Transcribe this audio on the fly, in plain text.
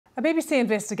A BBC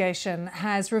investigation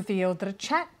has revealed that a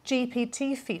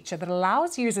ChatGPT feature that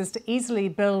allows users to easily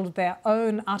build their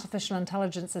own artificial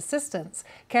intelligence assistants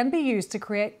can be used to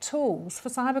create tools for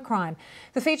cybercrime.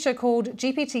 The feature, called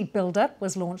GPT Builder,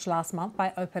 was launched last month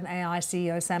by OpenAI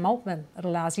CEO Sam Altman. It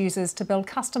allows users to build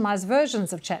customised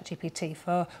versions of ChatGPT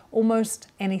for almost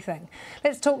anything.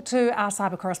 Let's talk to our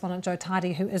cyber correspondent Joe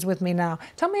Tidy, who is with me now.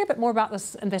 Tell me a bit more about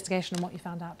this investigation and what you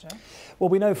found out, Joe. Well,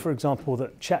 we know, for example,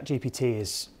 that ChatGPT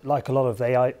is, like a lot of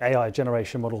AI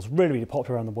generation models, really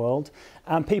popular around the world,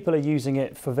 and people are using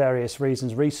it for various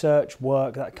reasons: research,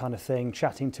 work, that kind of thing,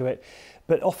 chatting to it.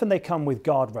 But often they come with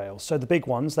guardrails. So the big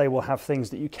ones, they will have things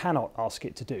that you cannot ask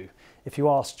it to do. If you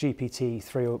ask GPT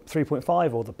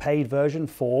 3.5 or the paid version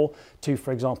 4 to,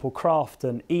 for example, craft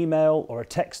an email or a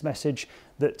text message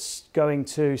that's going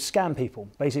to scam people,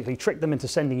 basically trick them into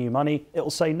sending you money, it'll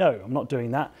say, no, I'm not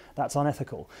doing that, that's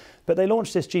unethical. But they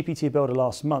launched this GPT Builder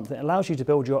last month. It allows you to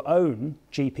build your own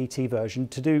GPT version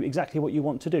to do exactly what you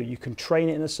want to do. You can train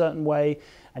it in a certain way,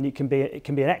 and it can be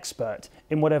an expert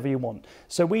in whatever you want.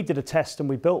 So we did a test and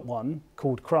we built one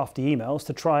called Crafty Emails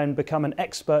to try and become an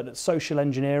expert at social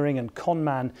engineering and con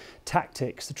man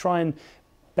tactics, to try and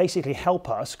basically help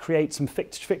us create some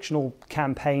fictional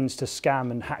campaigns to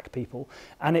scam and hack people,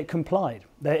 and it complied.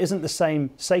 There isn't the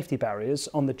same safety barriers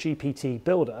on the GPT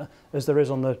Builder as there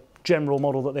is on the general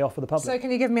model that they offer the public. So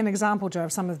can you give me an example, Joe,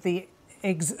 of some of the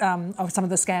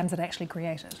scams that actually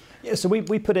created? Yeah, so we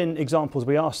put in examples.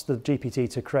 We asked the GPT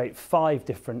to create 5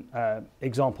 different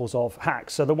examples of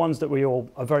hacks. So the ones that we all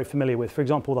are very familiar with, for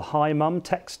example, the Hi Mum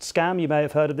text scam. You may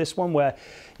have heard of this one, where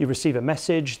you receive a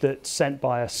message that's sent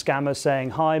by a scammer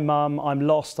saying, "Hi Mum, I'm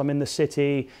lost, I'm in the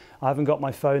city, I haven't got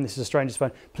my phone, this is a stranger's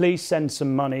phone, please send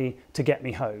some money to get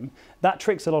me home." That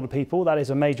tricks a lot of people. That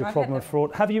is a major problem of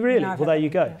fraud. Have you really? No, well, there you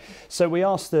go. Yeah. So we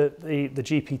asked the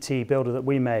GPT Builder that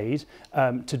we made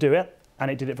to do it, and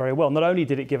it did it very well. Not only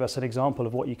did it give us an example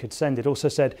of what you could send, it also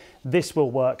said this will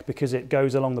work because it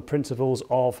goes along the principles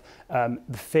of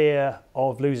the fear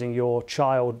of losing your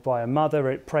child by a mother.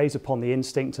 It preys upon the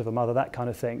instincts of a mother, that kind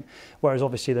of thing. Whereas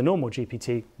obviously the normal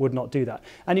GPT would not do that.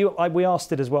 And we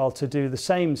asked it as well to do the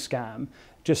same scam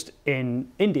just in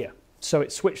India. So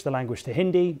it switched the language to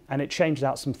Hindi, and it changed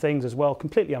out some things as well,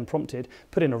 completely unprompted,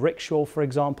 put in a rickshaw, for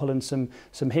example, and some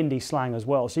Hindi slang as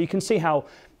well. So you can see how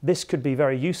this could be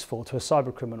very useful to a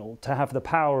cyber criminal, to have the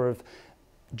power of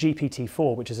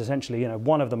GPT-4, which is essentially,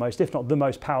 one of the most, if not the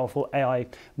most powerful AI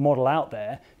model out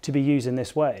there, to be used in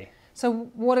this way. So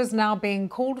what is now being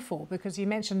called for? Because you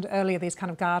mentioned earlier these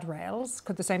kind of guardrails.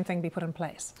 Could the same thing be put in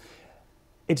place?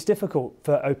 It's difficult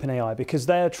for OpenAI because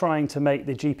they're trying to make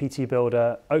the GPT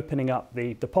Builder, opening up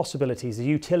the possibilities, the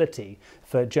utility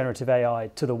for generative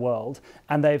AI to the world.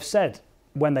 And they've said,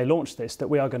 when they launched this, that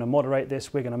we are going to moderate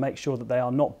this, we're going to make sure that they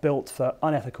are not built for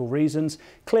unethical reasons.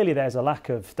 Clearly there's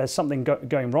something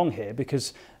going wrong here,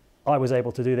 because I was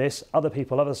able to do this. Other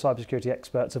people, other cybersecurity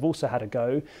experts have also had a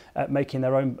go at making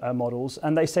their own models.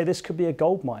 And they say this could be a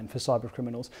goldmine for cyber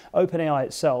criminals. OpenAI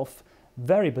itself,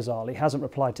 very bizarrely, hasn't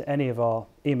replied to any of our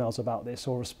emails about this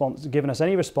or given us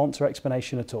any response or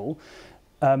explanation at all.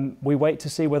 We wait to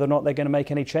see whether or not they're going to make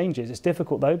any changes. It's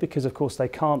difficult though, because of course they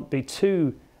can't be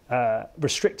too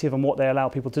restrictive on what they allow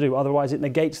people to do. Otherwise it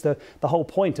negates the whole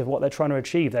point of what they're trying to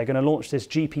achieve. They're going to launch this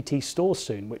GPT store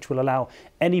soon, which will allow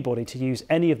anybody to use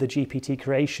any of the GPT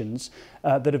creations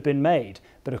that have been made.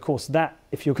 But of course,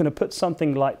 if you're going to put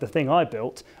something like the thing I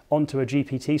built onto a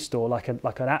GPT store, like an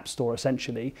app store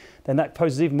essentially, then that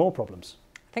poses even more problems.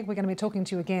 I think we're going to be talking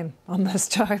to you again on this,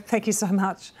 Joe. Thank you so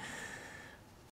much.